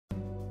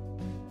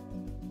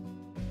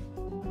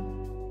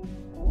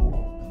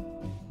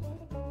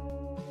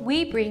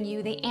We bring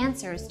you the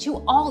answers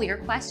to all your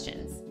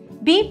questions.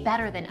 Be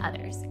better than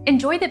others.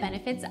 Enjoy the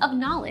benefits of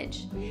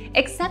knowledge.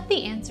 Accept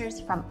the answers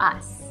from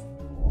us.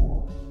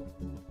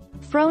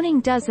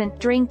 Froning doesn't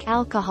drink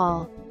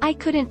alcohol. I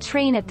couldn't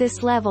train at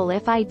this level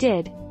if I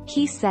did,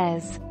 he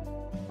says.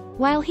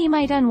 While he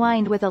might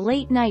unwind with a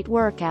late-night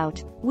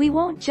workout, we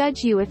won't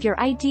judge you if your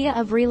idea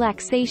of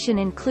relaxation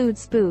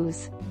includes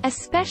booze,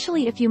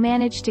 especially if you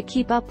manage to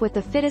keep up with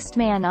the fittest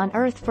man on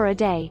earth for a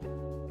day.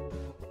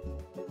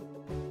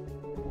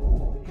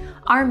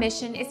 Our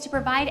mission is to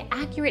provide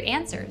accurate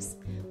answers.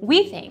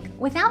 We think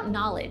without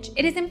knowledge,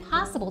 it is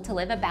impossible to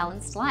live a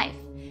balanced life.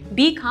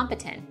 Be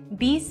competent,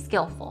 be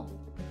skillful.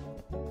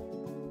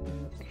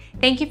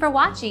 Thank you for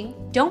watching.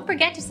 Don't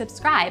forget to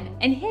subscribe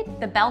and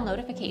hit the bell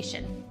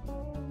notification.